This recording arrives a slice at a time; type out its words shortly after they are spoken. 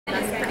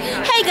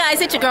Guys,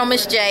 it's your girl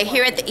Miss J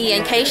here at the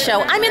E&K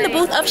show. I'm in the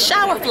booth of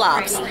shower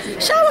flops.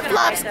 Shower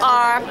flops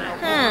are,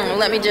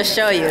 let me just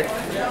show you.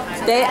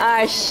 They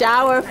are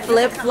shower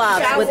flip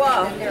flops with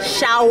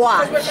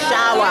shower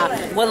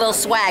with a little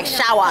swag.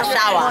 Shower.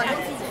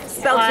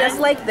 Spelled just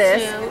like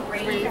this.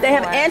 They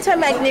have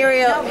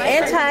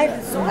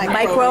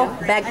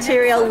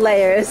antimicrobial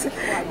layers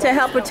to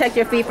help protect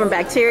your feet from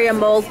bacteria,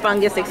 mold,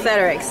 fungus,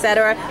 etc.,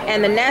 etc.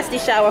 And the nasty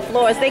shower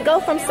floors, they go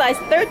from size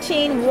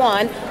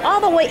 13-1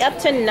 all the way up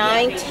to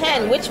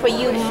 9-10, which for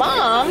you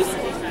moms,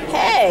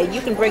 hey,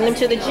 you can bring them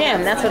to the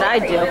gym. That's what I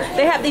do.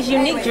 They have these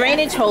unique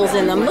drainage holes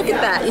in them. Look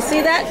at that. You see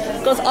that?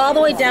 It goes all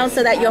the way down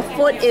so that your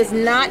foot is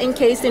not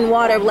encased in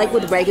water like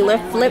with regular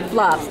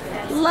flip-flops.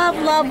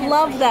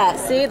 Love that.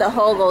 See, the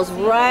hole goes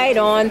right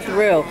on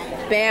through.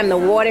 Bam, the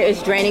water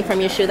is draining from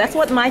your shoe. That's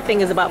what my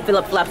thing is about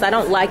flip-flops. I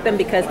don't like them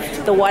because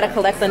the water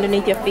collects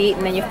underneath your feet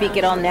and then your feet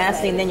get all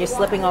nasty and then you're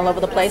slipping all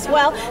over the place.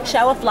 Well,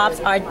 shower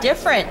flops are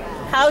different.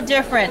 How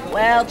different?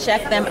 Well,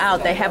 check them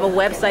out. They have a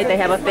website. They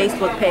have a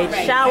Facebook page.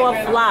 Shower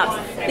flops.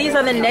 These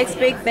are the next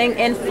big thing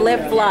in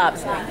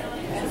flip-flops.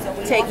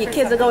 Your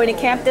kids are going to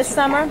camp this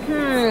summer?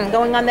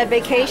 Going on their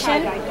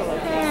vacation?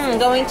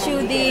 Going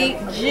to the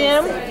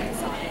gym?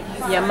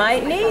 You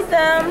might need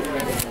them.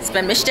 It's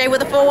been Miss J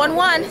with a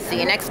 411. See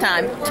you next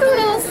time.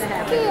 Toodles.